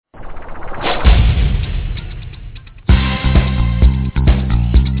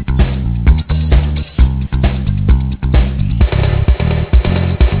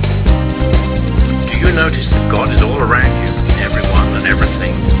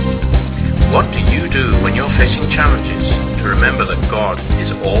What do you do when you're facing challenges to remember that God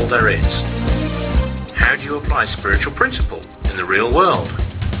is all there is? How do you apply spiritual principle in the real world?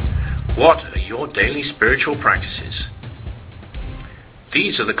 What are your daily spiritual practices?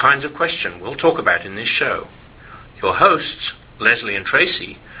 These are the kinds of questions we'll talk about in this show. Your hosts, Leslie and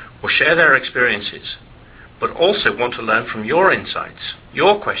Tracy, will share their experiences, but also want to learn from your insights,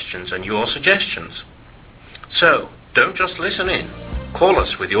 your questions, and your suggestions. So, don't just listen in. Call us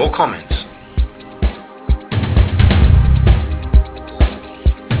with your comments.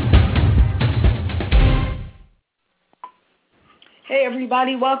 Hey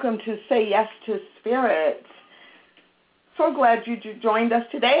everybody, welcome to Say Yes to Spirit. So glad you joined us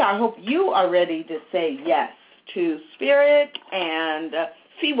today. I hope you are ready to say yes to Spirit and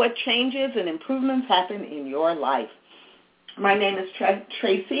see what changes and improvements happen in your life. My name is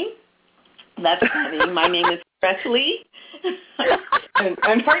Tracy. That's funny. My name is Presley.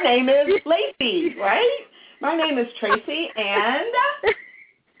 and her name is Lacey, right? My name is Tracy, and...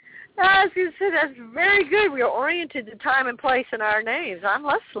 That's very good. We are oriented to time and place in our names. I'm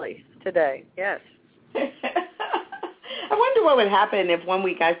Leslie today, yes. I wonder what would happen if one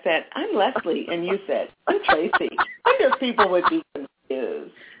week I said, I'm Leslie, and you said, I'm Tracy. I wonder if people would be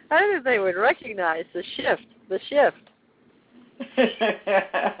confused. I think they would recognize the shift.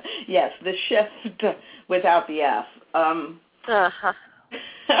 Yes, the shift without the F.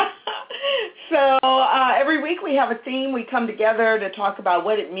 So every week we have a theme. We come together to talk about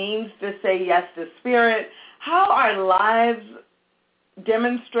what it means to say yes to Spirit, how our lives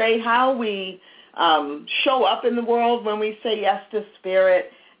demonstrate how we show up in the world when we say yes to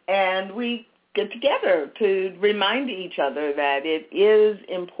Spirit, and we get together to remind each other that it is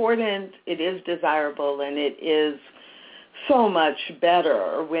important, it is desirable, and it is so much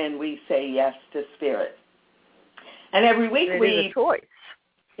better when we say yes to Spirit. And every week it is a choice.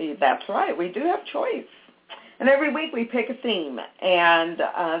 That's right. We do have choice. And every week we pick a theme. And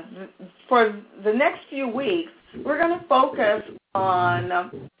for the next few weeks, we're going to focus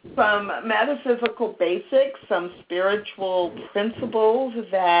on some metaphysical basics, some spiritual principles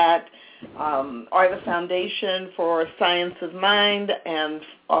that are the foundation for science of mind and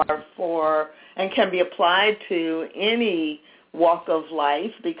can be applied to any walk of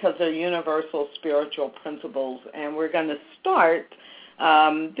life because they're universal spiritual principles. And we're going to start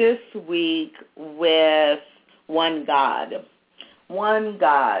this week with one God. One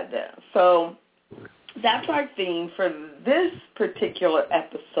God. So that's our theme for this particular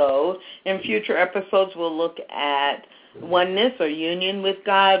episode. In future episodes, we'll look at oneness or union with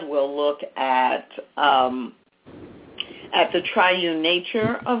God. We'll look at the triune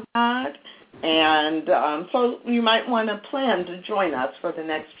nature of God. And so you might want to plan to join us for the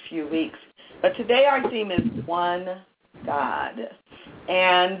next few weeks. But today our theme is one God.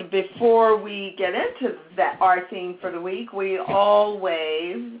 And before we get into our theme for the week, we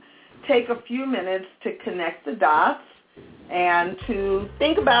always take a few minutes to connect the dots and to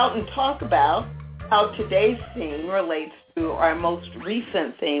think about and talk about how today's theme relates to our most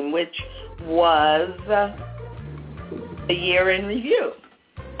recent theme, which was the year in review.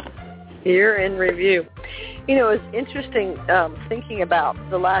 Year in review. You know, it's interesting thinking about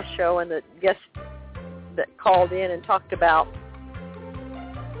the last show and the guest that called in and talked about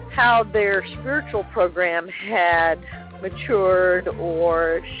how their spiritual program had matured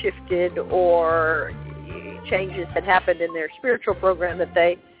or shifted or changes had happened in their spiritual program that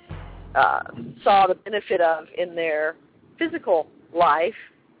they saw the benefit of in their physical life.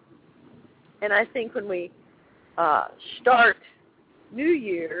 And I think when we start New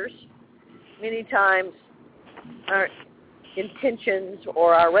Year's, many times our intentions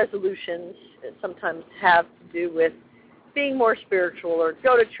or our resolutions sometimes have to do with being more spiritual or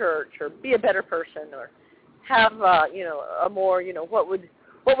go to church or be a better person or have, a more, what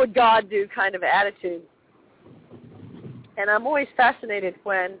would God do kind of attitude. And I'm always fascinated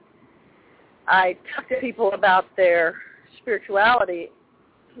when I talk to people about their spirituality.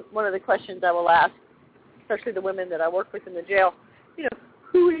 One of the questions I will ask, especially the women that I work with in the jail,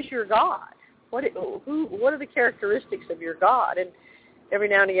 who is your God? What are the characteristics of your God? And every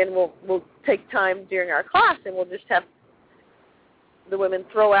now and again we'll take time during our class and we'll just have the women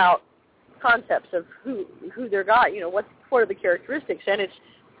throw out concepts of who their God, what are the characteristics. And it's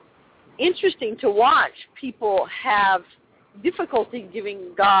interesting to watch people have difficulty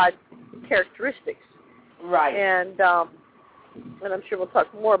giving God characteristics. Right. And I'm sure we'll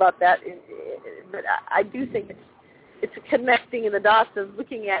talk more about that. But I do think it's a connecting in the dots of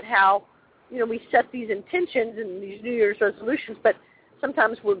looking at how, we set these intentions and these New Year's resolutions, but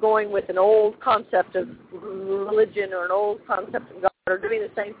sometimes we're going with an old concept of religion or an old concept of God or doing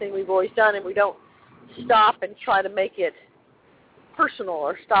the same thing we've always done, and we don't stop and try to make it personal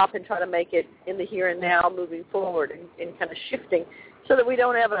or stop and try to make it in the here and now, moving forward and kind of shifting so that we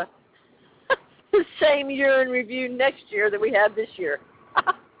don't have the same year in review next year that we had this year.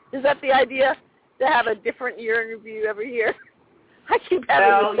 Is that the idea, to have a different year in review every year? I keep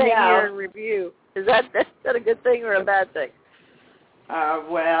having the same year in review. Is that a good thing or a bad thing?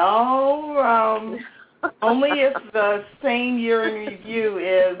 Only if the same year in review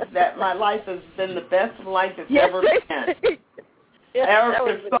is that my life has been the best life it's ever been.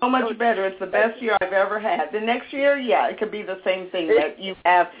 It's so much better. It's the best year I've ever had. The next year, it could be the same thing, that you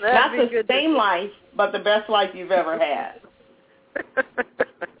have not the same life, but the best life you've ever had.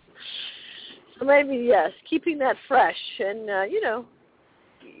 So maybe, yes, keeping that fresh and,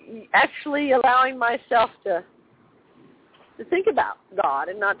 actually allowing myself to think about God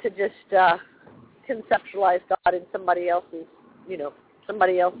and not to just conceptualize God in somebody else's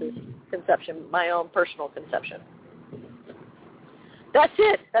conception, my own personal conception. That's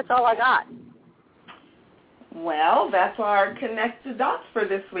it. That's all I got. Well, that's our Connect the Dots for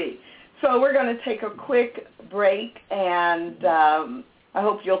this week. So we're going to take a quick break, and I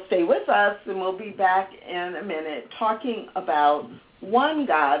hope you'll stay with us, and we'll be back in a minute talking about one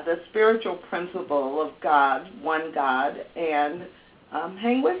God, the spiritual principle of God, one God, and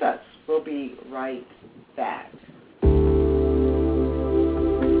hang with us. We'll be right back.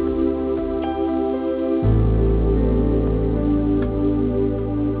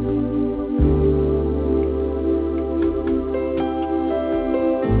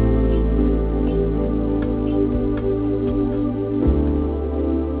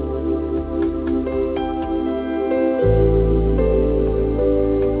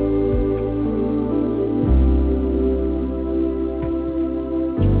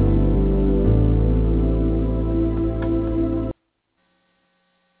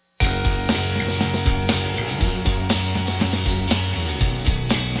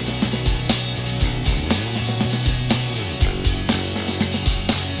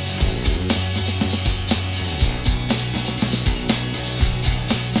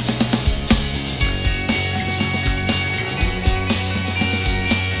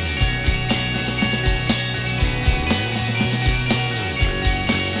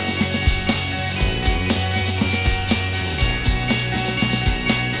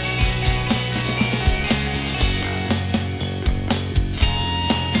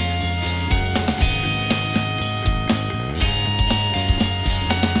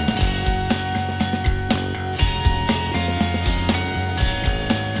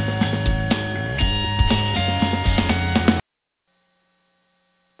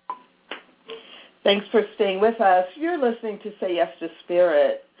 Thanks for staying with us. You're listening to Say Yes to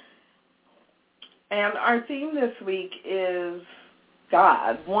Spirit. And our theme this week is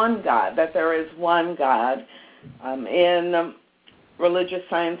God, one God, that there is one God. In religious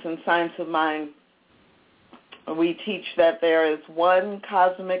science and science of mind, we teach that there is one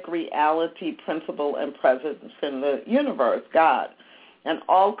cosmic reality, principle, and presence in the universe, God. And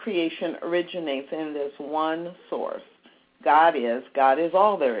all creation originates in this one source. God is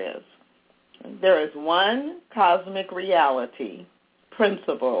all there is. There is one cosmic reality,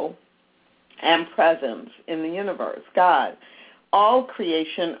 principle, and presence in the universe, God. All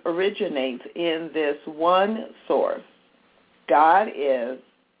creation originates in this one source. God is,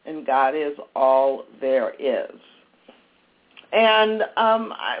 and God is all there is. And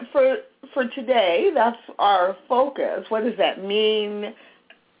for today, that's our focus. What does that mean?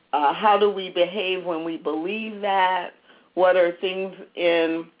 How do we behave when we believe that? What are things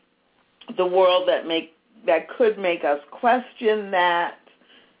in the world that could make us question that?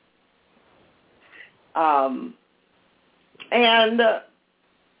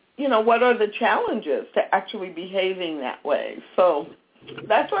 What are the challenges to actually behaving that way? So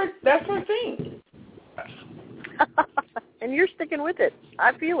that's our thing. And you're sticking with it.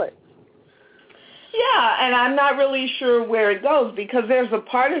 I feel it. Yeah, and I'm not really sure where it goes, because there's a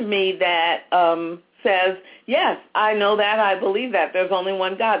part of me that says, yes, I know that, I believe that. There's only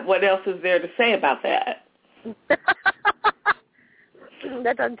one God. What else is there to say about that?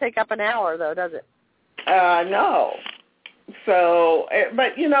 That doesn't take up an hour, though, does it? No. So,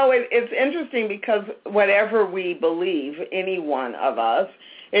 but, it's interesting, because whatever we believe, any one of us,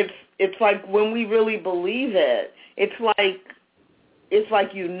 it's like when we really believe it, it's like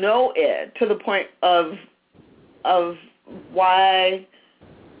it to the point of why.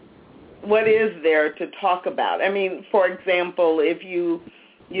 What is there to talk about? I mean, for example, if you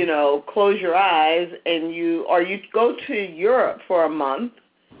close your eyes and you go to Europe for a month,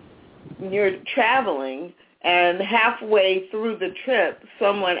 and you're traveling, and halfway through the trip,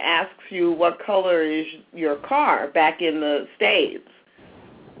 someone asks you what color is your car back in the States.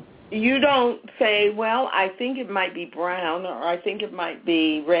 You don't say, well, I think it might be brown, or I think it might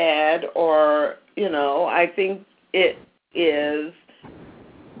be red, or, I think it is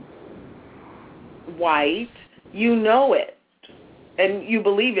white. You know it, and you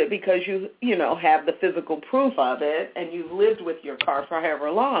believe it because you have the physical proof of it, and you've lived with your car for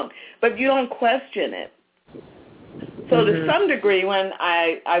however long, but you don't question it. So to some degree, when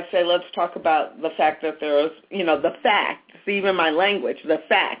I say let's talk about the fact that there is, the fact, see, even my language, the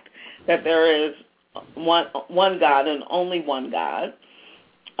fact that there is one God and only one God,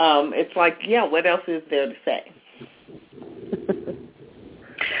 it's like, yeah, what else is there to say?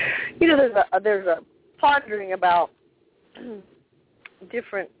 There's a pondering about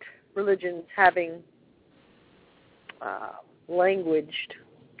different religions having languaged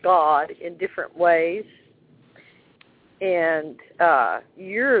God in different ways. And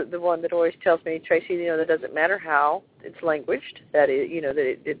you're the one that always tells me, Tracy, that doesn't matter how it's languaged, that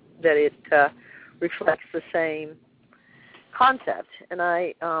it reflects the same concept. And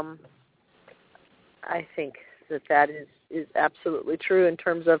I think that is absolutely true in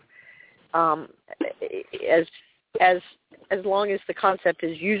terms of as long as the concept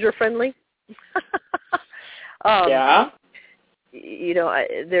is user friendly. Yeah.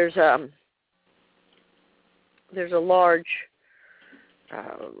 There's a large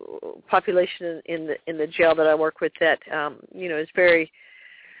population in the jail that I work with that is very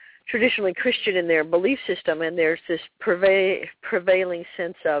traditionally Christian in their belief system, and there's this prevailing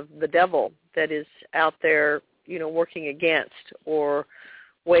sense of the devil that is out there, working against or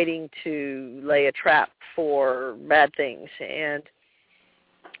waiting to lay a trap for bad things. And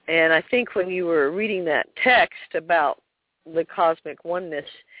I think when you were reading that text about the cosmic oneness,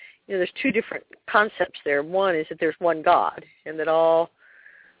 there's two different concepts there. One is that there's one God, and that all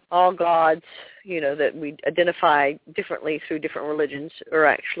gods, that we identify differently through different religions are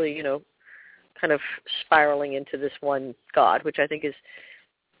actually, kind of spiraling into this one God, which I think is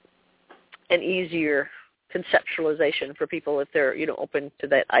an easier conceptualization for people if they're, open to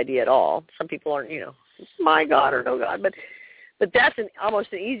that idea at all. Some people aren't, my God or no God, but that's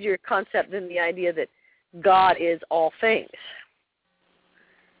almost an easier concept than the idea that God is all things,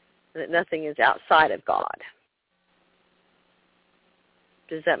 that nothing is outside of God.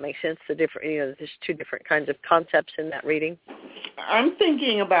 Does that make sense? The different, there's two different kinds of concepts in that reading. I'm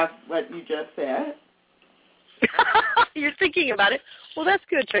thinking about what you just said. You're thinking about it. Well, that's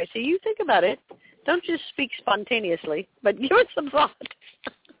good, Tracy. You think about it. Don't just speak spontaneously, but give it some thought.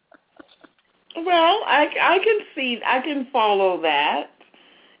 Well, I can follow that.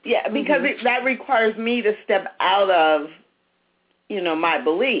 Yeah, because that requires me to step out of, my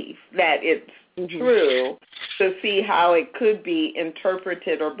belief that it's true, to see how it could be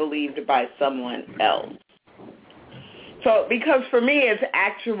interpreted or believed by someone else. So, because for me it's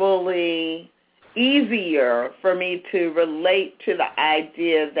actually easier for me to relate to the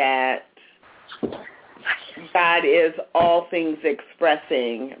idea that God is all things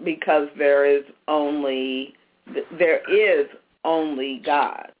expressing, because there is only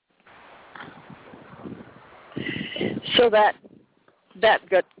God. So that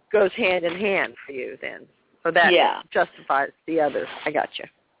goes hand in hand for you then. So that justifies the other. I got you.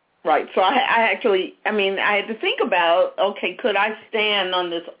 Right. So I actually, I had to think about, okay, could I stand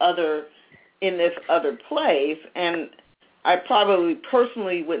in this other place? And I probably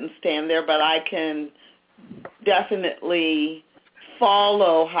personally wouldn't stand there, but I can definitely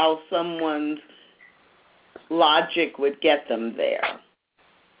follow how someone's logic would get them there.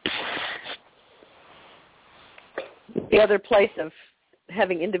 The other place of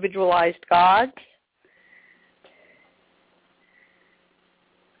having individualized gods?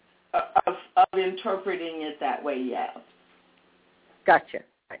 Of interpreting it that way, yes. Gotcha.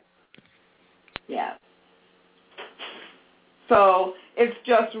 Right. Yeah. So it's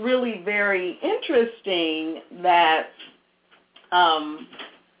just really very interesting that,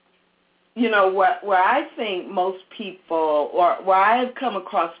 where I think most people, or where I've come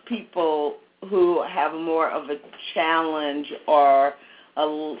across people who have more of a challenge or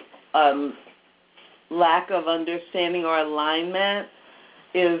a lack of understanding or alignment,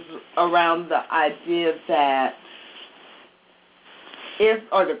 is around the idea that if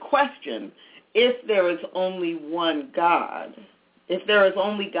there is only one God, if there is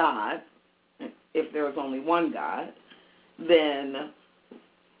only one God, then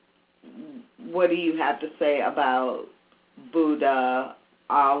what do you have to say about Buddha,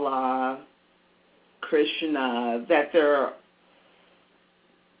 Allah, Krishna, that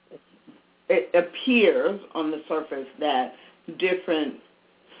it appears on the surface that different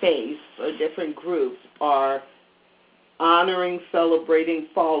faiths or different groups are honoring, celebrating,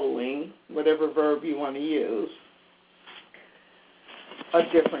 following, whatever verb you want to use, a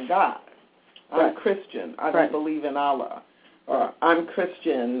different God. I'm Christian. I don't believe in Allah. Or I'm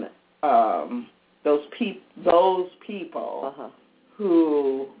Christian. Those people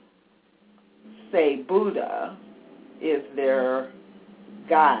who say Buddha is their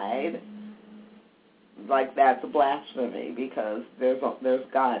guide, like that's blasphemy because there's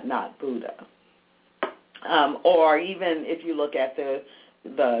God, not Buddha. Or even if you look at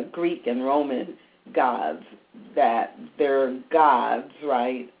the Greek and Roman gods, that they're gods,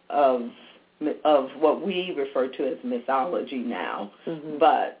 right, of what we refer to as mythology now,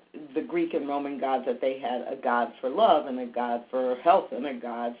 but the Greek and Roman gods that they had a god for love and a god for health and a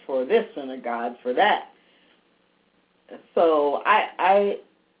god for this and a god for that. So I've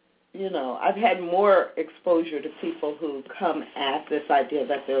had more exposure to people who come at this idea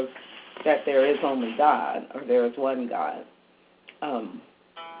that there is only God or there is one God.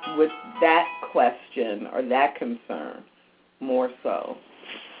 With that question or that concern, more so.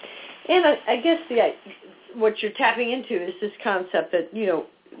 And I guess what you're tapping into is this concept that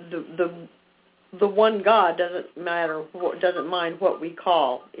the one God doesn't mind what we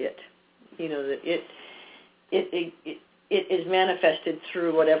call it. That it is manifested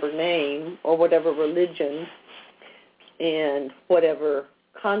through whatever name or whatever religion and whatever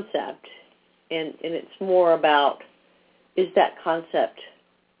concept, and it's more about, is that concept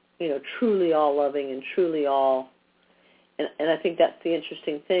truly all loving and truly all. And I think that's the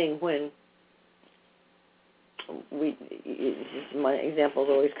interesting thing when my examples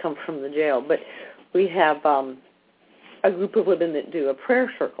always come from the jail, but we have a group of women that do a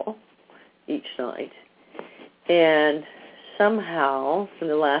prayer circle each night, and somehow in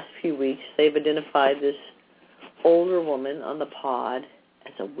the last few weeks they've identified this older woman on the pod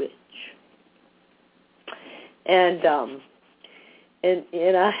as a witch. And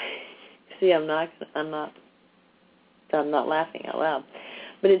I see I'm not laughing out loud.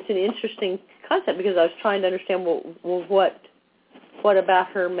 But it's an interesting concept because I was trying to understand what about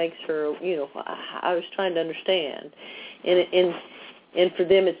her makes her, I was trying to understand. And for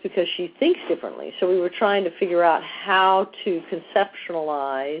them it's because she thinks differently. So we were trying to figure out how to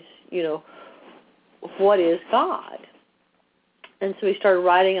conceptualize, what is God. And so we started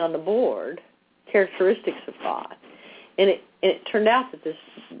writing on the board characteristics of God. And it turned out that this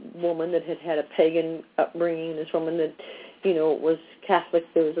woman that had a pagan upbringing, this woman that, was Catholic,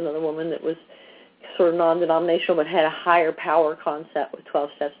 there was another woman that was sort of non-denominational but had a higher power concept with 12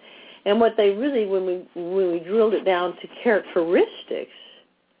 steps. And what they really, when we drilled it down to characteristics,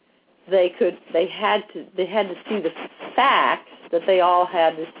 they had to see the facts that they all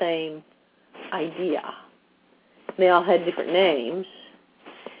had the same idea. They all had different names,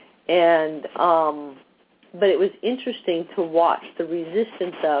 and but it was interesting to watch the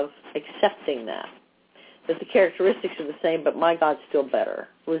resistance of accepting that the characteristics are the same, but my God's still better,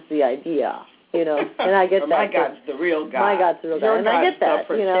 was the idea, And I get that. My God's the real God. My God's the real God. And I get that,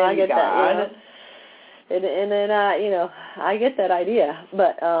 I get God. that. And then, I get that idea.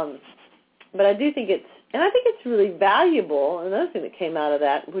 But I do think it's really valuable. Another thing that came out of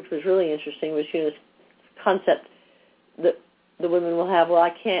that, which was really interesting, was, this concept that the women will have, well,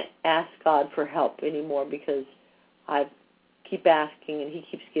 I can't ask God for help anymore because I keep asking and he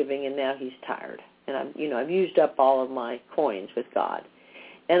keeps giving and now he's tired. And I've used up all of my coins with God.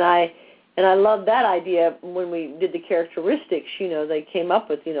 And I love that idea. When we did the characteristics, they came up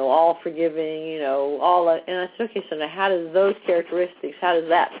with, all forgiving, all that. And I said, okay, so now how does those characteristics, how does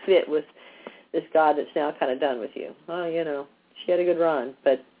that fit with this God that's now kind of done with you? Oh, she had a good run,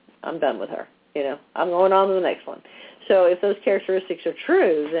 but I'm done with her. I'm going on to the next one. So if those characteristics are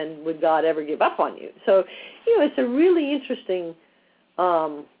true, then would God ever give up on you? So, it's a really interesting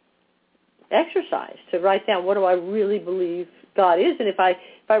exercise to write down, what do I really believe God is? And if I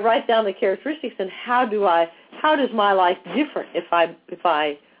write down the characteristics, then how does my life different if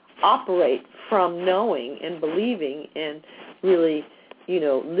I operate from knowing and believing and really,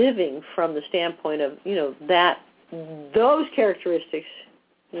 living from the standpoint of, that those characteristics.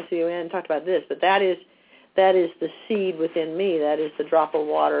 You see, we hadn't talked about this, but that is the seed within me. That is the drop of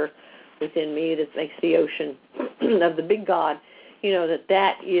water within me that makes the ocean of the big God.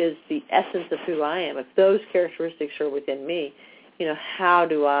 That is the essence of who I am. If those characteristics are within me, how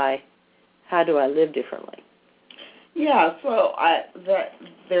do I live differently? Yeah, so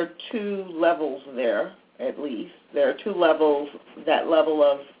there are two levels there, at least. There are two levels. That level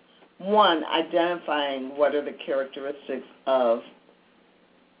of, one, identifying what are the characteristics of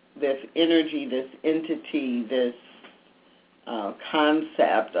energy, this entity, this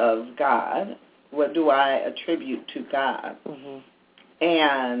concept of God? What do I attribute to God?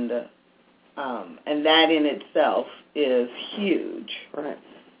 And that in itself is huge. Right.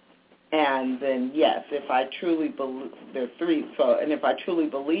 And then, yes, if I truly believe, there are three, and if I truly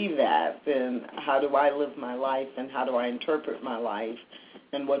believe that, then how do I live my life, and how do I interpret my life,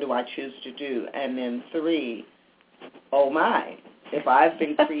 and what do I choose to do? And then 3, oh my, if I've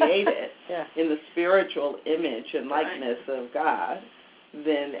been created in the spiritual image and likeness of God,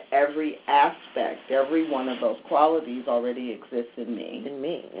 then every aspect, every one of those qualities already exists in me. In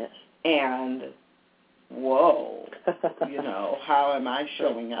me, yes. And, whoa, how am I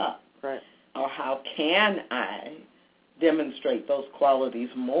showing up? Right. Or how can I demonstrate those qualities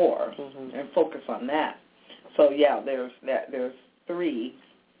more and focus on that? So, yeah, there's 3,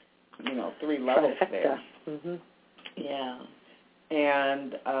 3 levels there. Yeah.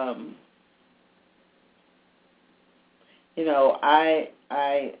 And,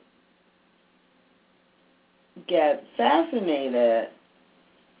 I get fascinated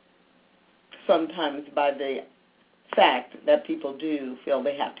sometimes by the fact that people do feel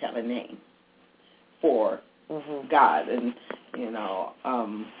they have to have a name for God. And,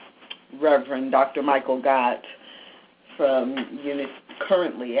 Reverend Dr. Michael Gott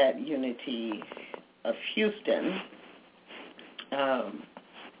currently at Unity of Houston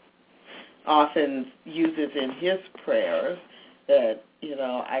often uses in his prayers that,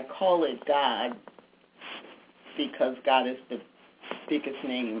 I call it God because God is the biggest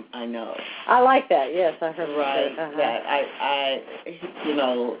name I know. I like that. Yes, I heard right. That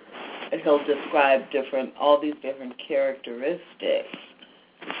he'll describe all these different characteristics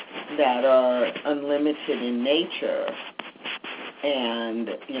that are unlimited in nature, and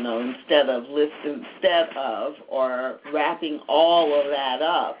instead of or wrapping all of that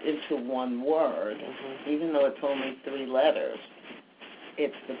up into one word, even though it's only 3 letters,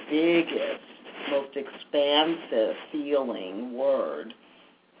 it's the biggest, most expansive feeling word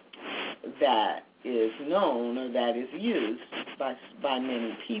that is known or that is used by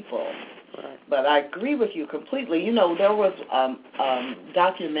many people. Right. But I agree with you completely. There was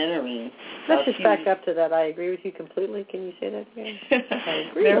documentary. Let's just back up to that. I agree with you completely. Can you say that again? I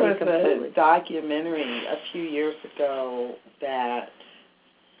agree there with was you completely. A documentary a few years ago that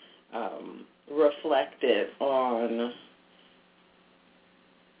reflected on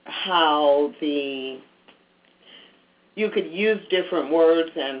how you could use different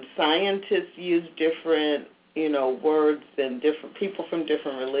words, and scientists use different, words, and different people from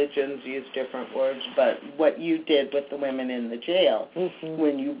different religions use different words. But what you did with the women in the jail,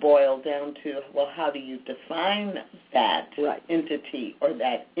 when you boil down to, well, how do you define that entity or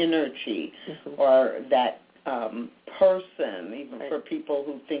that energy or that person, even for people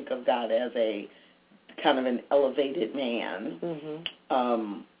who think of God as a kind of an elevated man,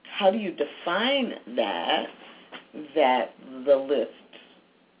 how do you define that the lists,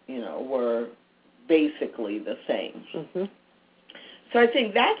 were basically the same. So I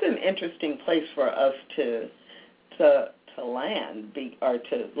think that's an interesting place for us to land, or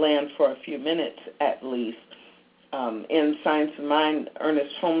to land for a few minutes at least. In Science of Mind,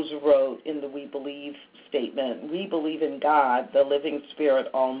 Ernest Holmes wrote in the We Believe statement, we believe in God, the living spirit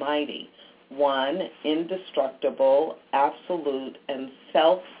almighty, one indestructible, absolute, and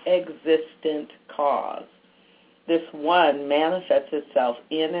self-existent cause. This one manifests itself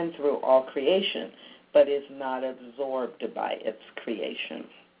in and through all creation, but is not absorbed by its creation.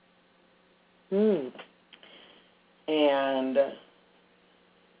 And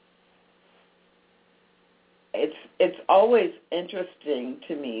it's always interesting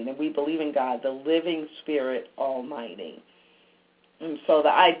to me that we believe in God, the living spirit almighty. And so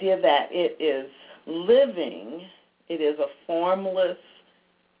the idea that it is living, it is a formless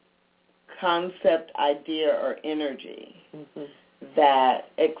concept, idea, or energy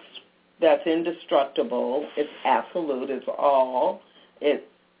that's indestructible, it's absolute, it's all, it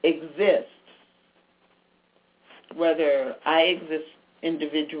exists. Whether I exist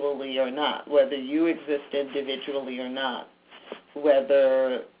individually or not, whether you exist individually or not,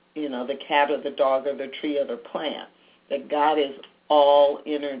 whether, the cat or the dog or the tree or the plant, that God is all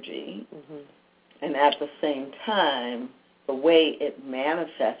energy, and at the same time, the way it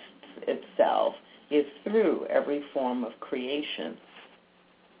manifests itself is through every form of creation.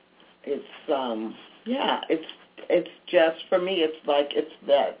 It's just, for me, it's like,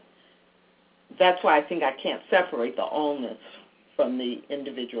 that's why I think I can't separate the allness from the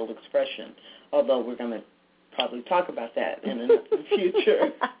individual expression, although we're going to probably talk about that in a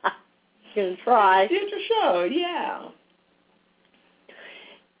future. Going to try. Future show, yeah.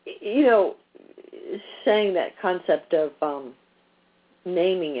 you know, saying that concept of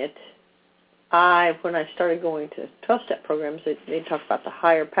naming it, when I started going to 12-step programs, they talk about the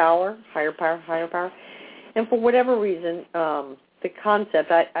higher power. And for whatever reason, the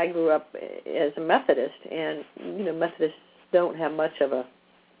concept, I grew up as a Methodist, and, you know, Methodists don't have much of a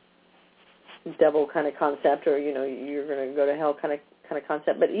devil kind of concept, or, you know, you're going to go to hell kind of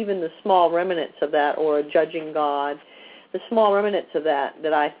concept. But even the small remnants of that, or a judging God, the small remnants of that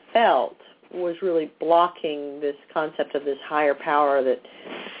I felt was really blocking this concept of this higher power that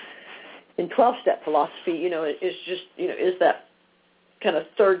in 12-step philosophy, you know, is just, you know, is that kind of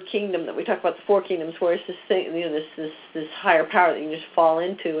third kingdom that we talk about, the four kingdoms, where it's this thing, you know, this higher power that you just fall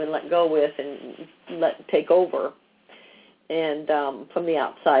into and let go with and let take over. And from the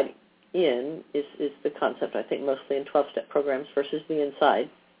outside in is the concept, I think, mostly in 12-step programs versus the inside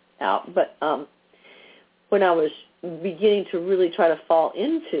out. But when I was beginning to really try to fall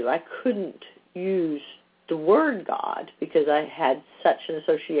into, I couldn't use the word God because I had such an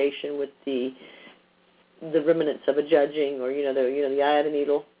association with the remnants of a judging, or, you know, the eye of the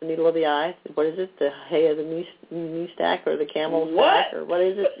needle of the eye. What is it? The hay of the knee stack, or the camel stack, or what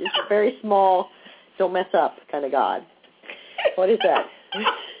is it? It's a very small, don't mess up kind of God. What is that?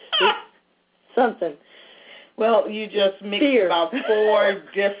 Something. Well, you just mixed about 4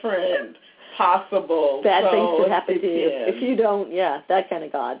 different possible bad things could happen to you if you don't. Yeah, that kind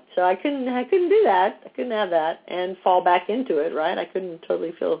of God. So I couldn't do that. I couldn't have that and fall back into it. Right? I couldn't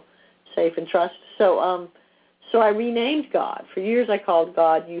totally feel safe and trust. So I renamed God. For years I called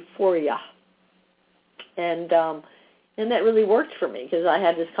God Euphoria, and that really worked for me because I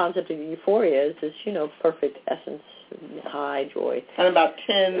had this concept of euphoria as this, you know, perfect essence, high joy. And about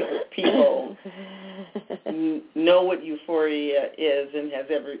 10 people know what euphoria is and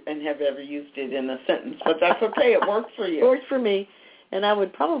have ever used it in a sentence. But that's okay. It worked for you. It worked for me, and I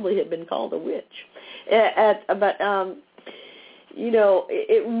would probably have been called a witch. You know,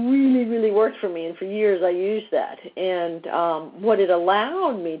 it really, really worked for me, and for years I used that. And what it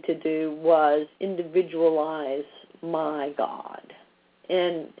allowed me to do was individualize my God.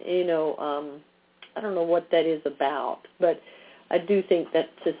 And, you know, I don't know what that is about, but I do think that's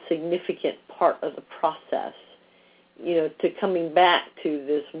a significant part of the process, you know, to coming back to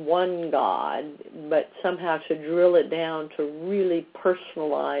this one God, but somehow to drill it down to really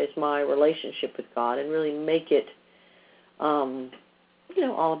personalize my relationship with God and really make it, you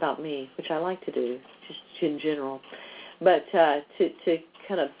know, all about me, which I like to do, just in general. But to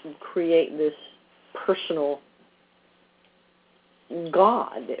kind of create this personal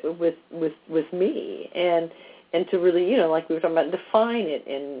God with me, and to really, you know, like we were talking about, define it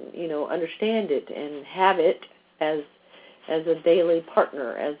and, you know, understand it and have it as a daily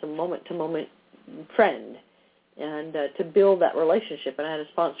partner, as a moment-to-moment friend, and to build that relationship. And I had a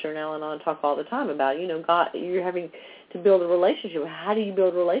sponsor in Al-Anon talk all the time about, you know, God, you're having to build a relationship. How do you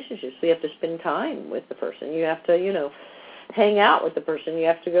build relationships? So you have to spend time with the person. You have to, you know, hang out with the person. You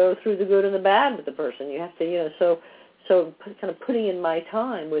have to go through the good and the bad with the person. You have to, you know, so kind of putting in my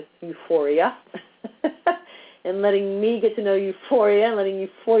time with euphoria and letting me get to know euphoria and letting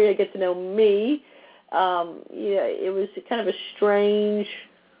euphoria get to know me. Yeah, it was kind of a strange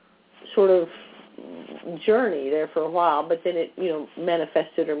sort of journey there for a while, but then it, you know,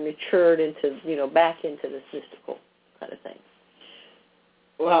 manifested or matured into, you know, back into this mystical kind of thing.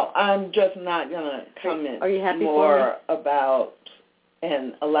 Well, I'm just not going to comment more about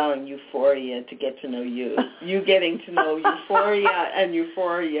and allowing euphoria to get to know you. You getting to know euphoria and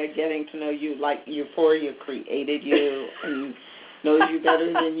euphoria getting to know you, like euphoria created you and knows you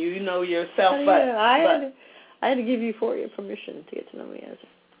better than you know yourself. But I had to give euphoria permission to get to know me as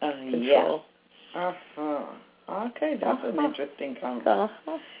control. Yeah. Okay, that's an interesting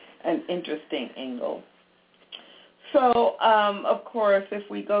an interesting angle. So, of course, if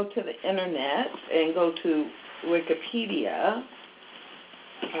we go to the internet and go to Wikipedia,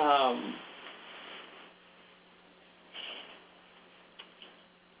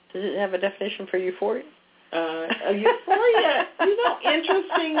 does it have a definition for euphoria? Euphoria, you know,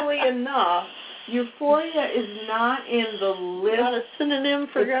 interestingly enough, euphoria is not in the list. Not a synonym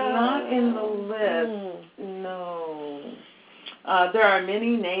for God. It's not in the list. No. There are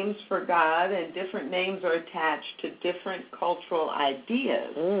many names for God, and different names are attached to different cultural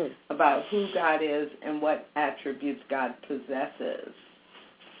ideas about who God is and what attributes God possesses.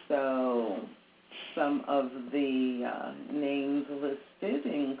 So some of the names listed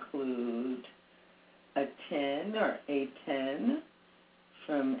include Aten or Aten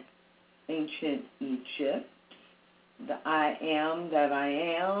from ancient Egypt, the I am that I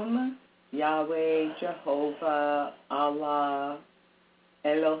am, Yahweh, Jehovah, Allah,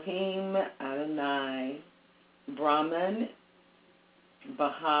 Elohim, Adonai, Brahman,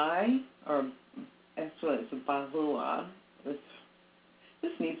 Baha'i, or actually it's Bahua.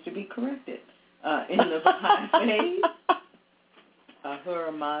 This needs to be corrected. In the Baha'i faith,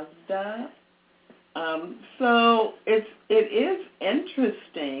 Ahura Mazda. So it is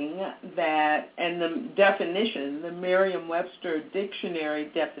interesting that, and the definition, the Merriam-Webster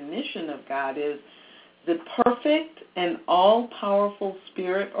dictionary definition of God is the perfect and all-powerful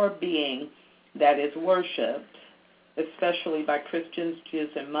spirit or being that is worshipped, especially by Christians, Jews,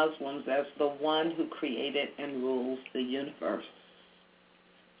 and Muslims, as the one who created and rules the universe.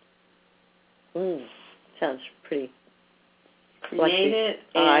 Sounds pretty. Created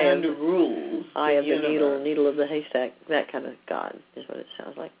and rules eye of the universe. needle of the haystack, that kind of God is what it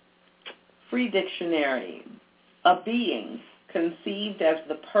sounds like. Free Dictionary, a being conceived as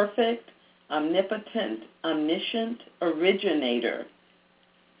the perfect, omnipotent, omniscient originator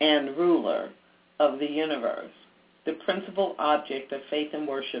and ruler of the universe, the principal object of faith and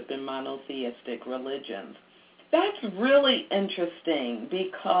worship in monotheistic religions. That's really interesting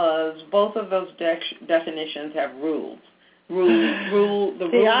because both of those definitions have rules. The ruler of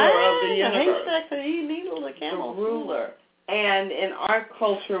the universe. The haystack, the needle, the camel. The ruler. And in our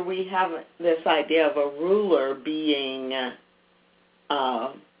culture, we have this idea of a ruler being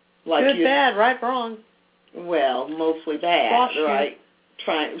like good, bad, right, wrong. Well, mostly bad, Squash right?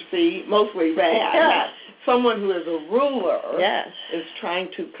 Mostly bad. Yes. Someone who is a ruler yes. is trying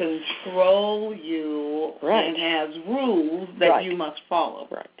to control you right. and has rules that right. you must follow.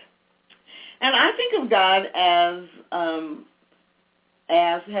 Right. And I think of God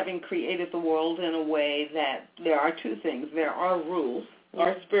as having created the world in a way that there are two things. There are rules.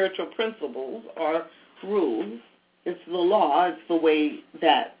 Our spiritual principles are rules. It's the law. It's the way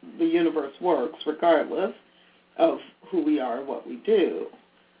that the universe works, regardless of who we are, what we do.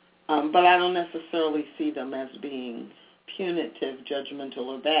 But I don't necessarily see them as being punitive, judgmental,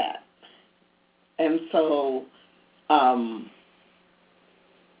 or bad. And so,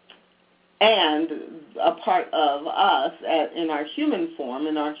 and a part of us in our human form,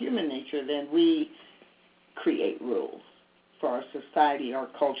 in our human nature, then we create rules for our society, our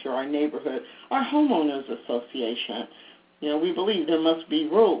culture, our neighborhood, our homeowners association. We believe there must be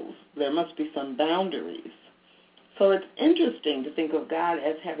rules. There must be some boundaries. So it's interesting to think of God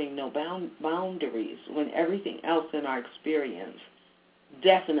as having no boundaries when everything else in our experience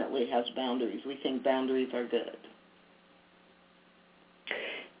definitely has boundaries. We think boundaries are good.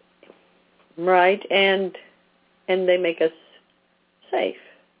 Right, and they make us safe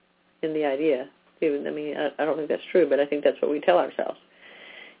in the idea. I don't think that's true, but I think that's what we tell ourselves.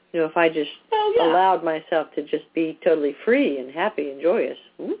 If I just allowed myself to just be totally free and happy and joyous,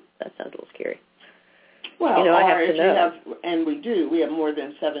 that sounds a little scary. Well, I have to know. And we do. We have more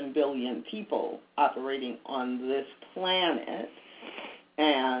than 7 billion people operating on this planet.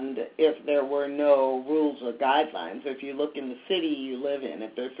 And if there were no rules or guidelines, if you look in the city you live in,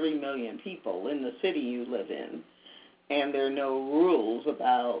 if there are 3 million people in the city you live in, and there are no rules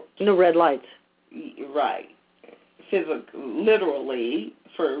about... No red lights. Right. Literally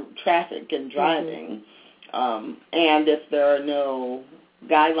for traffic and driving, and if there are no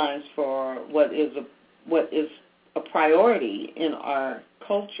guidelines for what is a priority in our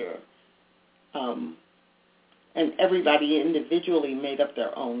culture, and everybody individually made up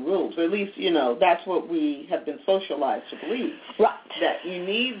their own rules. Or at least, that's what we have been socialized to believe. Right. That you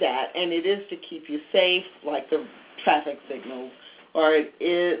need that, and it is to keep you safe, like the traffic signals, or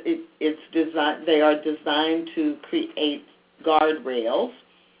it's designed. They are designed to create guardrails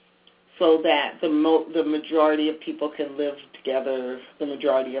so that the majority of people can live together the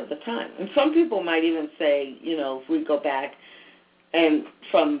majority of the time. And some people might even say, if we go back and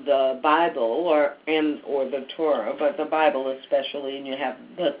from the Bible or the Torah, but the Bible especially, and you have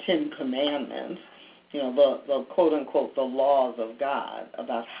the 10 Commandments, the quote unquote the laws of God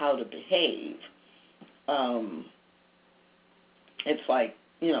about how to behave. It's like,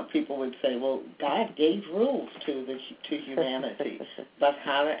 people would say, well, God gave rules to humanity about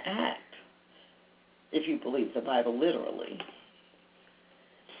how to act, if you believe the Bible literally.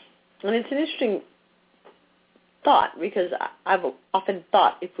 And it's an interesting thought, because I've often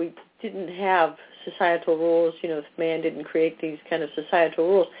thought if we didn't have societal rules, if man didn't create these kind of societal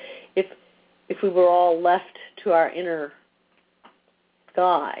rules, if we were all left to our inner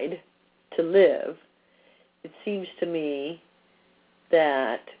guide to live, it seems to me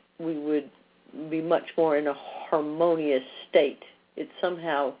that we would be much more in a harmonious state. It's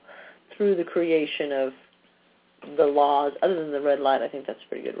somehow through the creation of the laws, other than the red light. I think that's a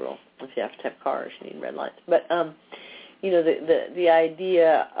pretty good rule. If you have to have cars, you need red lights. But the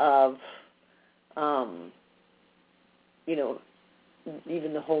idea of,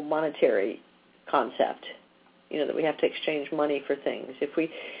 even the whole monetary concept, that we have to exchange money for things. If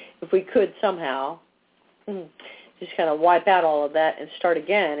we could somehow just kind of wipe out all of that and start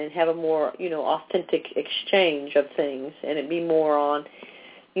again and have a more, authentic exchange of things, and it'd be more on,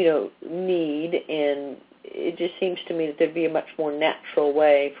 need, and it just seems to me that there'd be a much more natural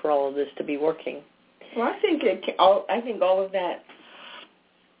way for all of this to be working. Well, I think all of that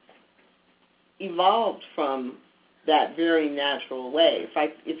evolved from that very natural way.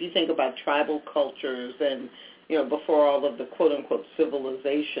 If you think about tribal cultures and, before all of the quote-unquote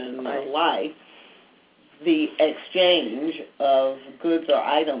civilization of life, the exchange of goods or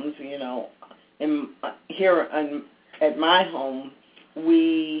items, here at my home,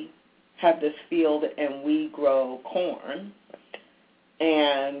 we have this field and we grow corn,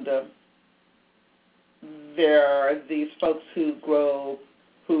 and there are these folks who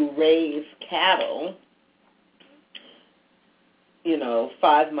raise cattle,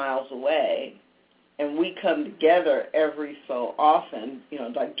 5 miles away, and we come together every so often,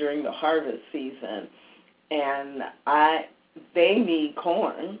 like during the harvest season, and they need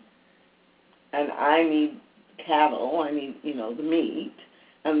corn, and I need cattle, I need, the meat,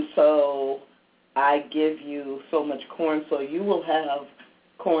 and so I give you so much corn, so you will have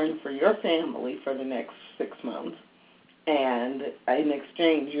corn for your family for the next 6 months, and in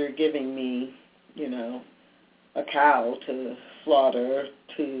exchange you're giving me, a cow to slaughter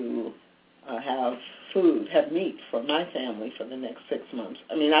to have meat for my family for the next 6 months.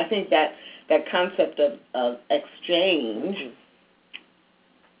 I mean, I think that concept of exchange,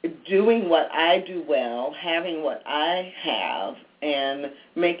 doing what I do well, having what I have, and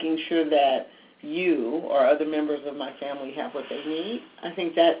making sure that you or other members of my family have what they need, I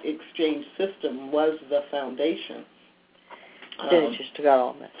think that exchange system was the foundation. Then it just got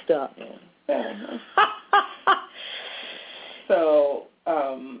all messed up. Yeah. So,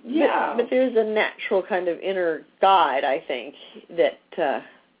 But there's a natural kind of inner guide, I think, that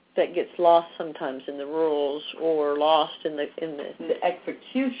gets lost sometimes in the rules, or lost in the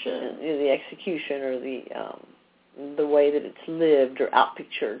execution, the execution, or the way that it's lived or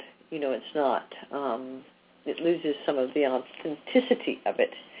outpictured. It's not. It loses some of the authenticity of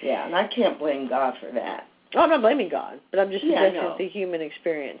it. Yeah, and I can't blame God for that. Oh, I'm not blaming God, but I'm just suggesting the human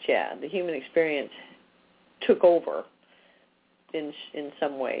experience. Yeah, the human experience took over in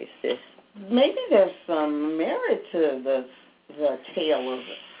some ways. Maybe there's some merit to the tale of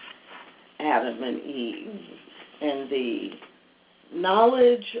Adam and Eve and the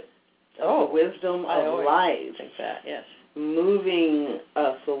knowledge of the wisdom of life. I think that, yes. Moving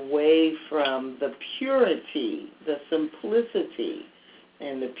us away from the purity, the simplicity,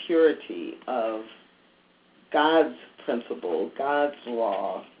 and the purity of God's principle, God's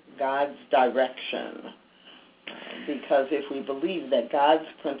law, God's direction. Because if we believe that God's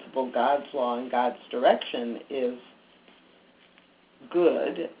principle, God's law, and God's direction is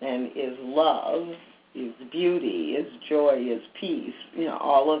good and is love, is beauty, is joy, is peace,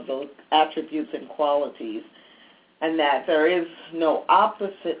 all of those attributes and qualities, and that there is no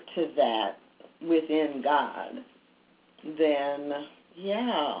opposite to that within God, then,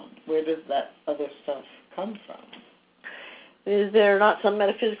 where does that other stuff come from? Is there not some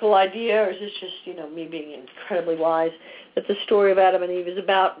metaphysical idea, or is this just, me being incredibly wise, that the story of Adam and Eve is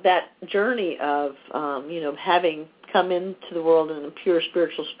about that journey of, having come into the world in a pure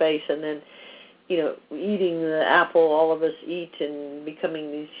spiritual space, and then, eating the apple all of us eat and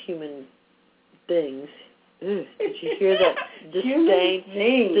becoming these human things? Did you hear that disdain?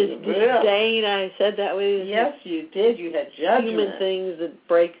 Disdain, I said that with. Yes, you did. You had judgment. Human things that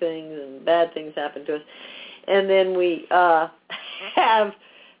break things and bad things happen to us. And then we have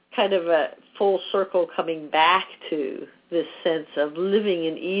kind of a full circle coming back to this sense of living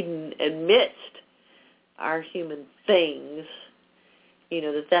in Eden amidst our human things.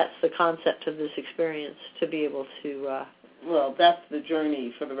 That's the concept of this experience, to be able to... well, that's the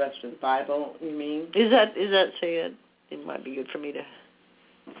journey for the rest of the Bible, you mean? Is that say it might be good for me to...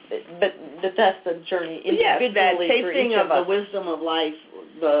 But that's the journey individually. Yes, that tasting of the wisdom of life,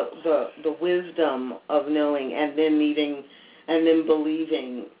 the wisdom of knowing, and then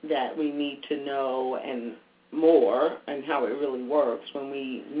believing that we need to know and more and how it really works when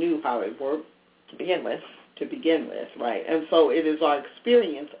we knew how it worked to begin with, right? And so it is our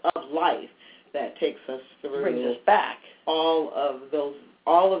experience of life that takes us through, brings us back. All of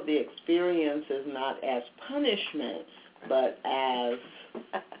the experiences, not as punishment, but as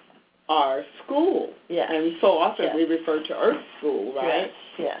our school. Yes. And so often we refer to Earth School, right?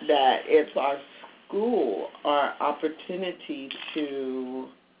 Yes. That it's school our opportunity to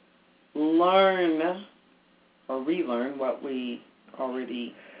learn or relearn what we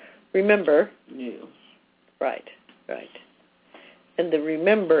already remember. Knew. Right. And the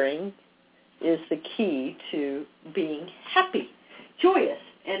remembering is the key to being happy, joyous,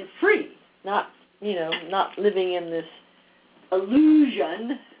 and free. Not living in this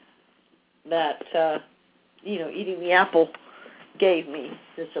illusion that, eating the apple gave me,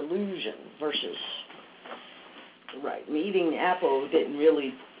 this illusion versus... Right. Eating the apple didn't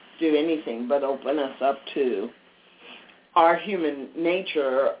really do anything but open us up to our human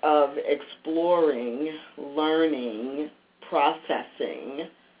nature of exploring, learning, processing,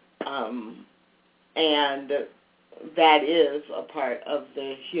 and that is a part of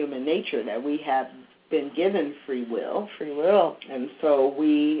the human nature, that we have been given free will. Free will. And so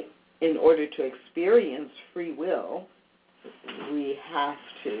we, in order to experience free will, we have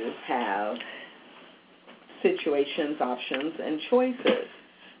to have situations, options, and choices,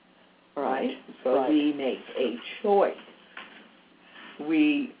 right? So we make a choice.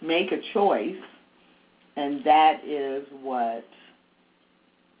 We make a choice, and that is what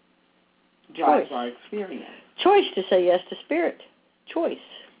drives our experience. Choice to say yes to Spirit. Choice.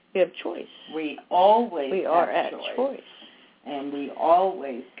 We have choice. We always are at choice. And we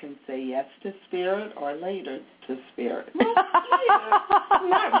always can say yes to Spirit or later to Spirit. Well, I'm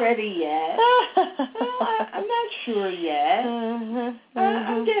not ready yet. I'm not sure yet.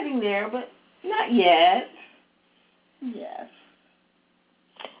 I'm getting there, but not yet. Yes.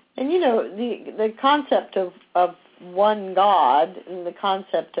 And, the concept of one God and the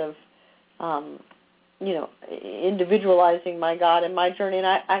concept of, individualizing my God and my journey, and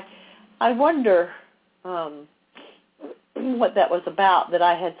I wonder what that was about, that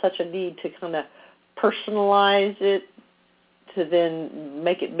I had such a need to kind of personalize it to then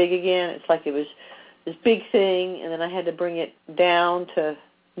make it big again. It's like it was this big thing, and then I had to bring it down to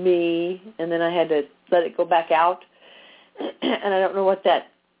me, and then I had to let it go back out. And I don't know what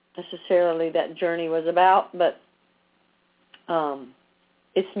that journey was about, but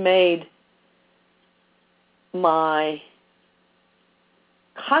it's made my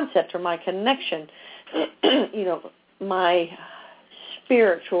concept or my connection, my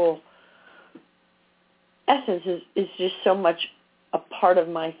spiritual essence is just so much a part of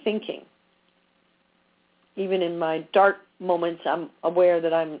my thinking. Even in my dark moments, I'm aware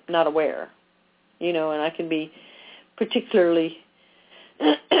that I'm not aware, and I can be particularly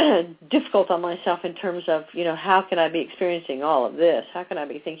difficult on myself in terms of, how can I be experiencing all of this? How can I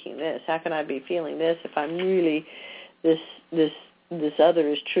be thinking this? How can I be feeling this if I'm really this other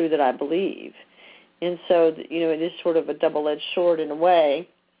is true that I believe? And so, it is sort of a double-edged sword in a way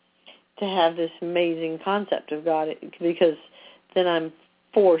to have this amazing concept of God, because then I'm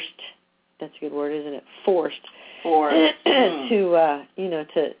forced, that's a good word, isn't it? Forced.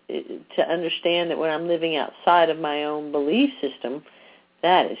 to understand that when I'm living outside of my own belief system,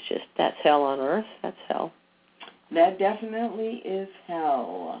 that's hell on earth. That's hell. That definitely is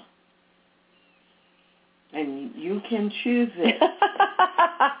hell. And you can choose it.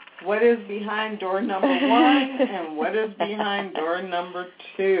 What is behind door number 1 and what is behind door number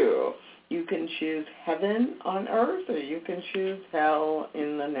 2? You can choose heaven on earth, or you can choose hell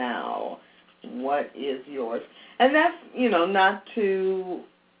in the now. What is yours? And that's, not to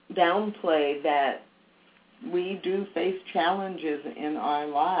downplay that we do face challenges in our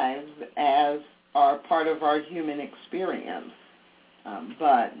lives as are part of our human experience.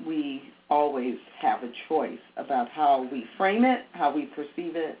 But we always have a choice about how we frame it, how we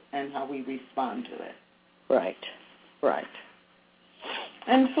perceive it, and how we respond to it. Right.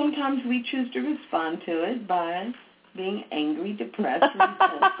 And sometimes we choose to respond to it by being angry, depressed,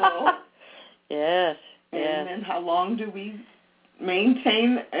 resentful. Yes. And then how long do we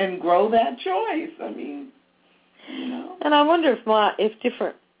maintain and grow that choice? I mean, And I wonder if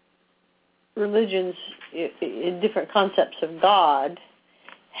different religions, in different concepts of God,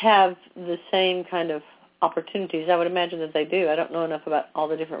 have the same kind of opportunities. I would imagine that they do. I don't know enough about all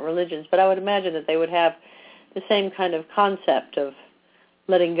the different religions, but I would imagine that they would have the same kind of concept of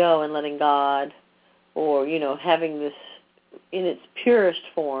letting go and letting God, or, having this, in its purest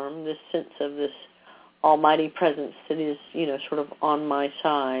form, this sense of this almighty presence that is, sort of on my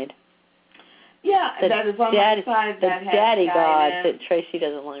side. Yeah, that is on my side. The daddy God that Tracy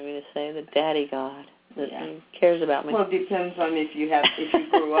doesn't like me to say, the daddy God that cares about me. Well, it depends on if you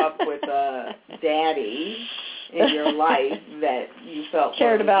grew up with a daddy in your life that you felt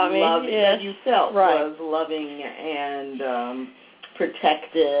cared about me, that you felt was loving and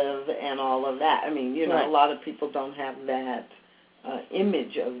protective and all of that. I mean, a lot of people don't have that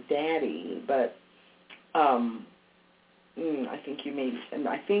image of daddy, but I think you made, and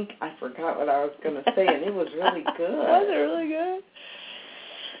I think I forgot what I was going to say, and it was really good. Was it really good?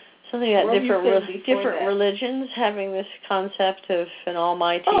 Something about different religions having this concept of an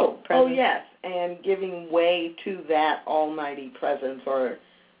almighty presence. Oh, yes, and giving way to that almighty presence, or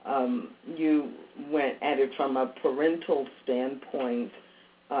you went at it from a parental standpoint.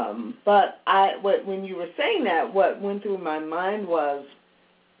 But when you were saying that, what went through my mind was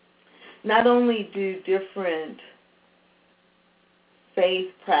not only do different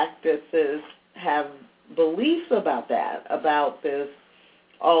faith practices have beliefs about that, about this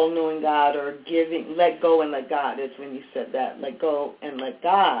all-knowing God, or giving, let go and let God, is when you said that, let go and let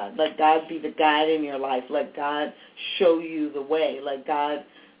God be the guide in your life, let God show you the way, let God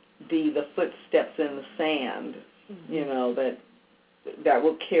be the footsteps in the sand, that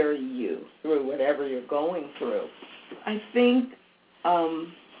will carry you through whatever you're going through. I think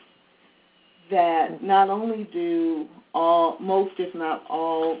that not only do most, if not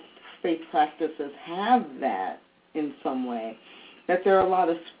all, faith practices have that in some way, that there are a lot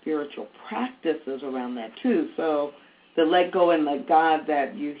of spiritual practices around that too. So the let go and let God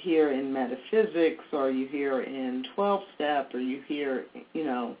that you hear in metaphysics, or you hear in 12-step, or you hear,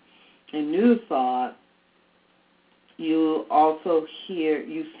 in New Thought, you also see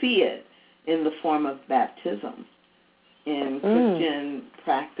it in the form of baptism. In Christian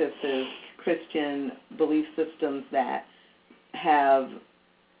practices, Christian belief systems that have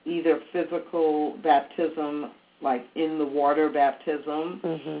either physical baptism, like in the water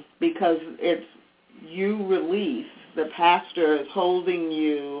baptism, because it's you release, the pastor is holding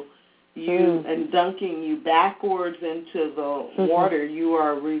you and dunking you backwards into the water. You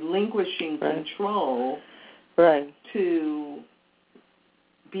are relinquishing control to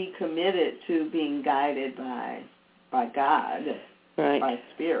be committed to being guided by God, by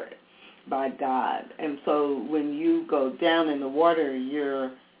Spirit, by God. And so when you go down in the water,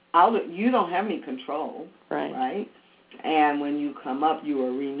 you don't have any control, right? And when you come up, you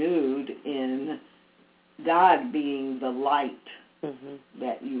are renewed in God being the light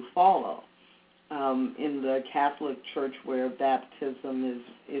that you follow. In the Catholic Church, where baptism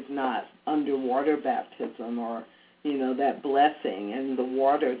is not underwater baptism, or that blessing, and the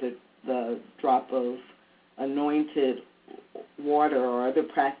water, the drop of anointed water, or other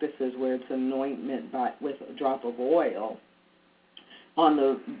practices where it's anointment with a drop of oil on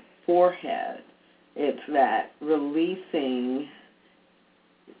the forehead, it's that releasing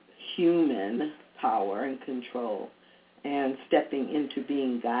human power and control and stepping into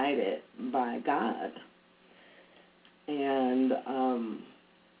being guided by God. And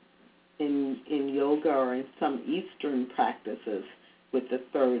in yoga, or in some Eastern practices with the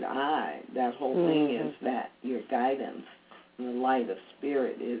third eye, that whole thing is that your guidance and the light of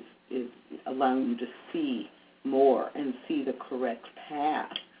Spirit is allowing you to see more and see the correct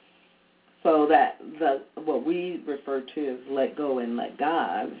path. So that what we refer to as let go and let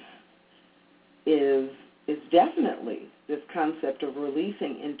God is definitely this concept of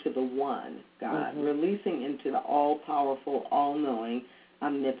releasing into the one God, releasing into the all-powerful, all-knowing,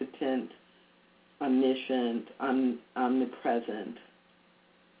 omnipotent, omniscient, omnipresent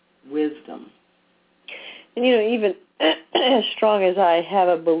wisdom. And even as strong as I have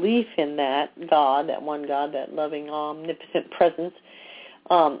a belief in that God, that one God, that loving, omnipotent presence,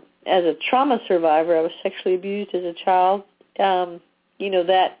 as a trauma survivor, I was sexually abused as a child.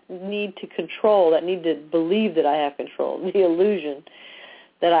 That need to control, that need to believe that I have control, the illusion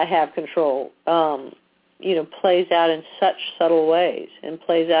that I have control, plays out in such subtle ways and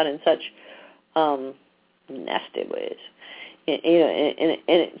plays out in such nasty ways. And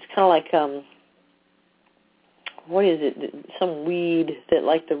it's kind of like, what is it? Some weed that,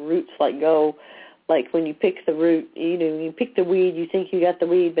 like, the roots go. Like when you pick the root, you pick the weed, you think you got the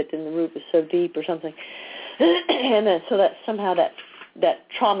weed, but then the root was so deep or something. And then, so that somehow that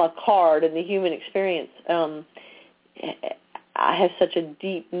trauma card in the human experience, I have such a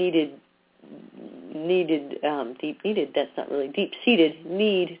deep-seated need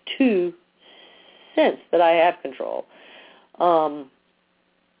to sense that I have control. The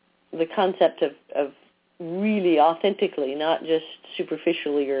concept of really authentically, not just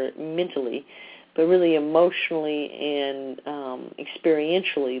superficially or mentally, but really emotionally and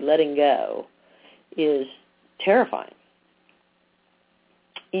experientially letting go is terrifying,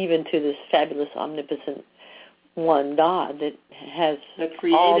 even to this fabulous, omnipotent one God that has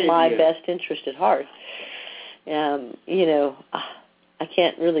all my best interest at heart. I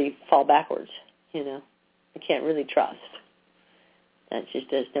can't really fall backwards, I can't really trust. That just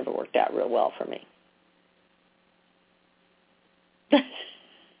has never worked out real well for me.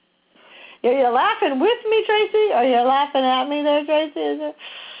 Are you laughing with me, Tracy? Are you laughing at me there, Tracy? Is it?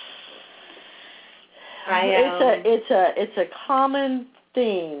 It's a common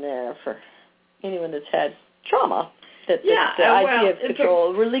theme there for anyone that's had trauma. The idea of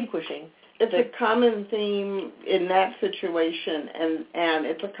control, relinquishing. It's a common theme in that situation, and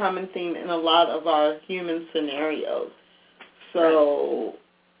it's a common theme in a lot of our human scenarios. So,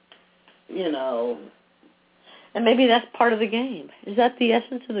 And maybe that's part of the game. Is that the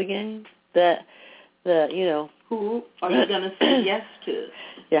essence of the game? Who are you going to say yes to?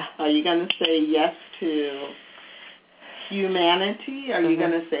 Yeah. Are you going to say yes to humanity? Are you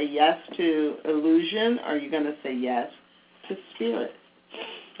going to say yes to illusion? Are you going to say yes to spirit?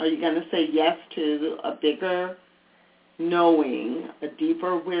 Are you going to say yes to a bigger knowing, a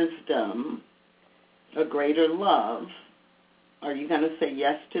deeper wisdom, a greater love? Are you going to say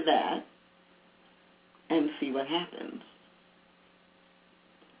yes to that and see what happens?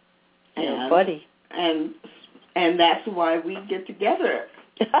 Buddy. And that's why we get together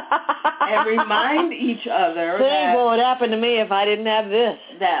and remind each other what would happen to me if I didn't have this.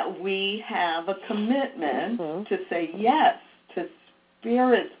 That we have a commitment to say yes to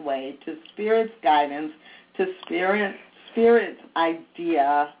Spirit's way, to Spirit's guidance, to Spirit's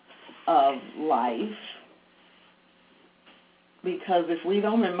idea of life. Because if we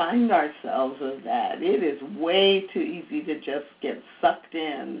don't remind ourselves of that, it is way too easy to just get sucked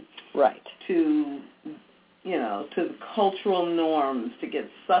in to the cultural norms, to get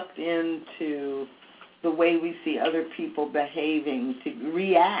sucked into the way we see other people behaving, to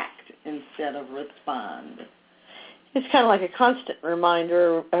react instead of respond. It's kind of like a constant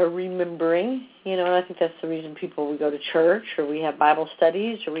reminder, a remembering, and I think that's the reason we go to church, or we have Bible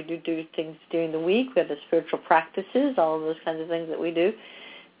studies, or we do things during the week. We have the spiritual practices, all of those kinds of things that we do,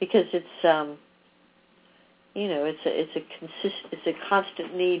 because it's, it's a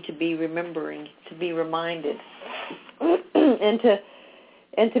constant need to be remembering, to be reminded, and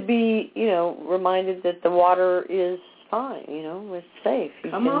to be, reminded that the water is fine, it's safe.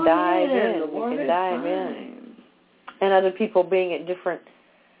 You can dive in. You can dive in. And other people being at different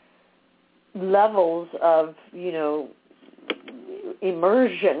levels of,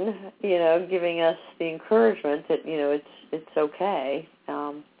 immersion, giving us the encouragement that, it's okay.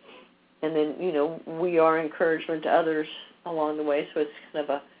 And then, we are encouragement to others along the way. So it's kind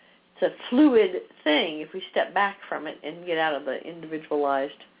of it's a fluid thing if we step back from it and get out of the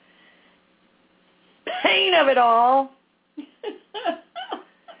individualized pain of it all.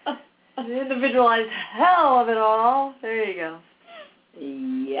 The individualized hell of it all. There you go.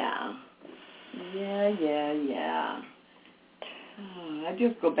 Yeah. I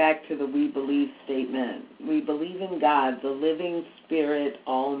just go back to the we believe statement. We believe in God, the living Spirit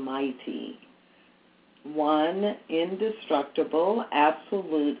Almighty, one indestructible,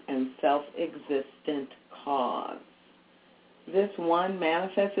 absolute, and self-existent cause. This one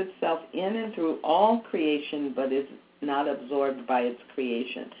manifests itself in and through all creation, but is not absorbed by its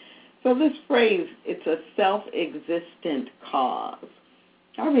creation. So this phrase, it's a self-existent cause.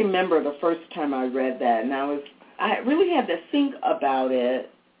 I remember the first time I read that, and I really had to think about it,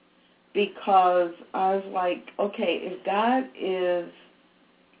 because I was like, okay, if God is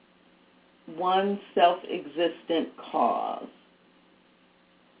one self-existent cause,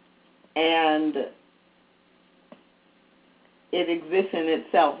 and it exists in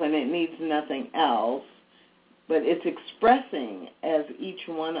itself and it needs nothing else, but it's expressing as each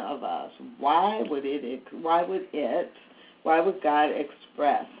one of us, why would God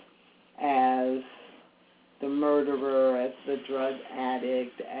express as the murderer, as the drug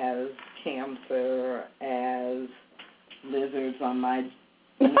addict, as cancer, as lizards on my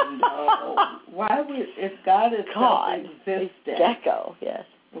window? If God is self-existent, gecko, yes.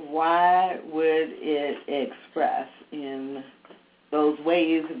 Why would it express in those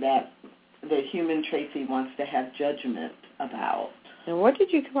ways that the human Tracy wants to have judgment about? And what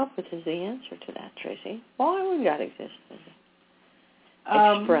did you come up with as the answer to that, Tracy? Why would God exist?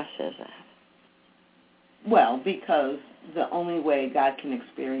 Express as that? Well, because the only way God can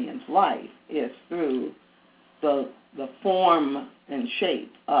experience life is through the form and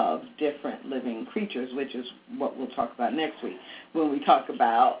shape of different living creatures, which is what we'll talk about next week when we talk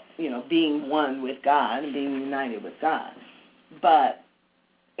about, being one with God and being united with God. But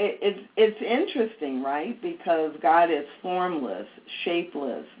it's interesting, right? Because God is formless,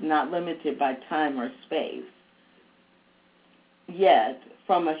 shapeless, not limited by time or space. Yet,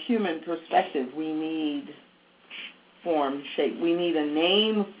 from a human perspective, we need form, shape. We need a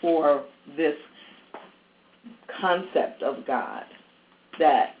name for this concept of God,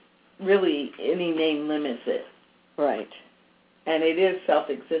 that really any name limits it. Right. and it is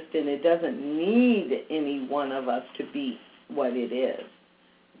self-existent. It doesn't need any one of us to be what it is.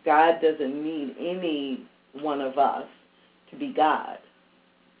 God doesn't need any one of us to be God.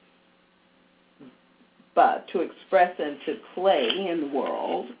 But to express and to play in the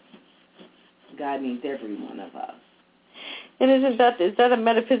world, God needs every one of us. And is that a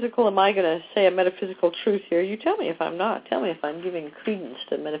metaphysical, am I going to say a metaphysical truth here? You tell me if I'm not. Tell me if I'm giving credence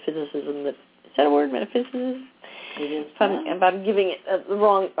to metaphysicism. Is that a word, metaphysicism? It is. If I'm giving it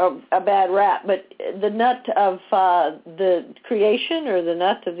a bad rap, but the nut of the creation, or the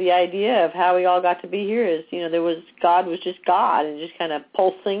nut of the idea of how we all got to be here is, God was just God and just kind of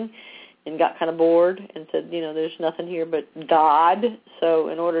pulsing and got kind of bored and said, there's nothing here but God. So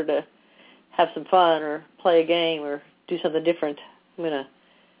in order to have some fun or play a game or do something different, I'm going to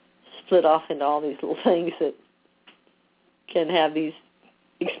split off into all these little things that can have these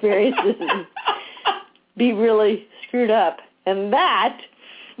experiences and be really screwed up. And that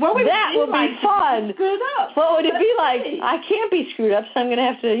will be fun. Screwed up. What would it be like? I can't be screwed up, so I'm going to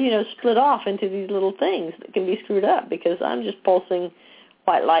have to, split off into these little things that can be screwed up, because I'm just pulsing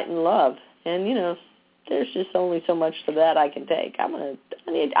white light and love. And, there's just only so much to that I can take. I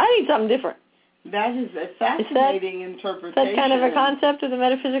need something different. That is a fascinating interpretation. Is that kind of a concept of the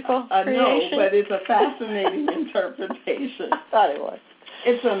metaphysical creation? No, but it's a fascinating interpretation. I thought it was.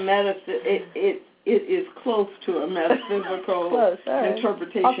 It's a it is close to a metaphysical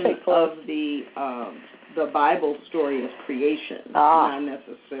interpretation of the Bible story of creation, not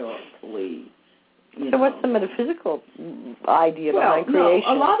necessarily. So what's the metaphysical idea behind creation?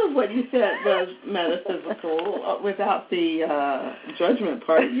 No, a lot of what you said was metaphysical without the judgment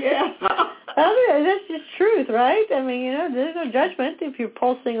part. Yeah. That's just truth, right? I mean, there's no judgment. If you're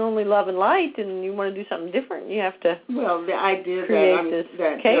pulsing only love and light and you want to do something different, you have to the idea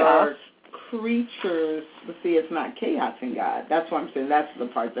that chaos. There are creatures, but see, it's not chaos in God. That's what I'm saying. That's the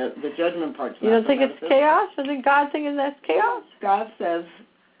part, the judgment part's not. You don't think it's chaos? Or think God thinking that's chaos? God says,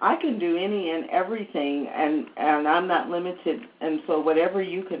 I can do any and everything, and I'm not limited, and so whatever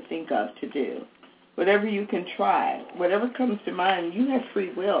you can think of to do, whatever you can try, whatever comes to mind, you have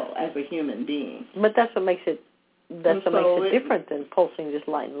free will as a human being. But that's what makes it different than pulsing just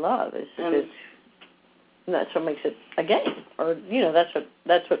light and love. That's what makes it a game, or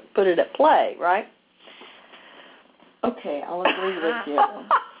that's what put it at play, right? Okay, I'll agree with you.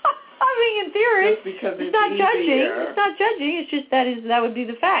 I mean, in theory, just because it's not judging. It's not judging. It's just that would be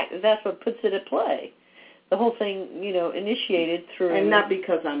the fact. That's what puts it at play. The whole thing, initiated through. And not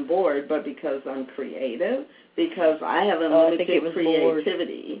because I'm bored, but because I'm creative. Because I have unlimited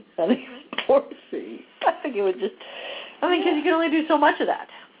creativity. I think it was bored. I think it was just. Because you can only do so much of that.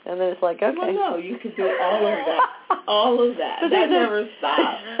 And then it's like, okay. Well, no, you could do all of that. All of that. But that never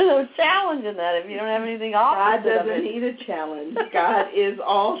stops. There's no challenge in that if you don't have anything opposite God doesn't need a challenge. God is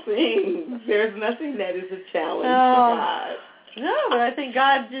all things. There's nothing that is a challenge for God. No, but I think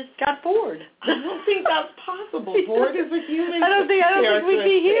God just got bored. I don't think that's possible. Bored is a human I don't think we'd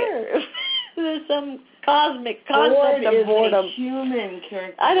be here. There's some cosmic concept of boredom. Is a human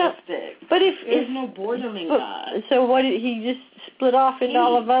characteristic. But if there's no boredom in God. So what did he just split off into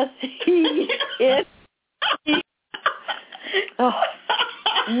all of us?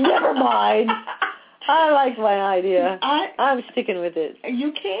 Never mind. I like my idea. I'm sticking with it.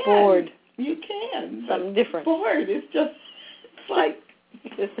 You can. Bored. You can. Something different. Bored. It's like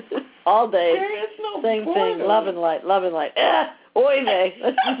all day. There is no same boredom. Thing. Love and light. Love and light. Oy vey.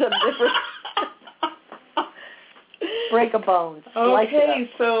 Let's do something different. Break a bone. Slice it up.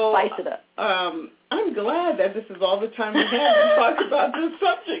 So spice it up. I'm glad that this is all the time we have to talk about this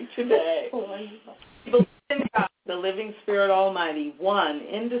subject today. Believe in God, the living Spirit Almighty, one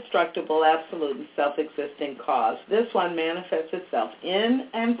indestructible, absolute, and self-existing cause. This one manifests itself in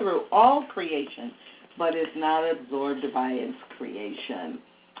and through all creation, but is not absorbed by its creation.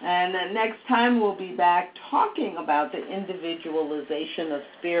 And next time we'll be back talking about the individualization of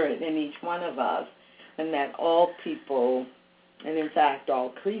spirit in each one of us, and that all people, and in fact all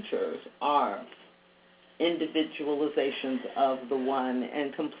creatures, are individualizations of the one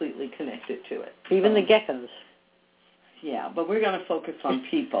and completely connected to it. Even the geckos. Yeah, but we're going to focus on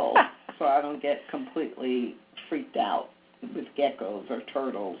people so I don't get completely freaked out with geckos or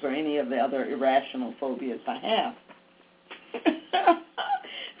turtles or any of the other irrational phobias I have.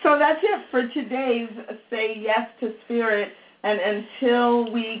 So that's it for today's Say Yes to Spirit. And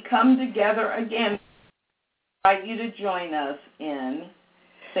until we come together again, I invite you to join us in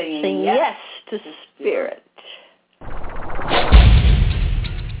saying yes to Spirit.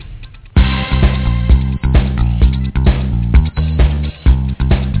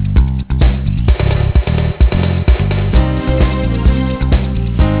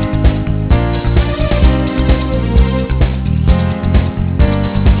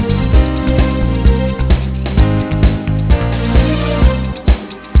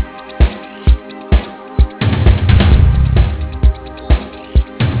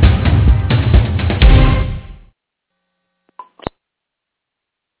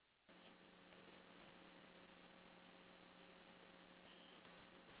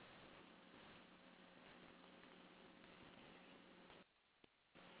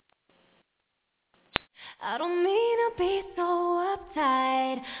 I don't mean to be so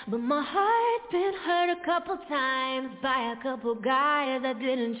uptight, but my heart's been hurt a couple times by a couple guys that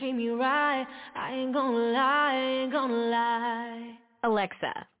didn't treat me right. I ain't gonna lie.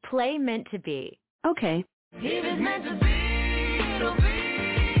 Alexa, play Meant to Be. Okay. If it's meant to be, it'll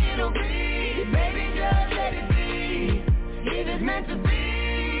be. Baby, just let it be. If it's meant to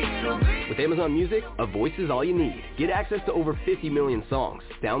be, it'll be. With Amazon Music, a voice is all you need. Get access to over 50 million songs.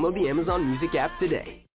 Download the Amazon Music app today.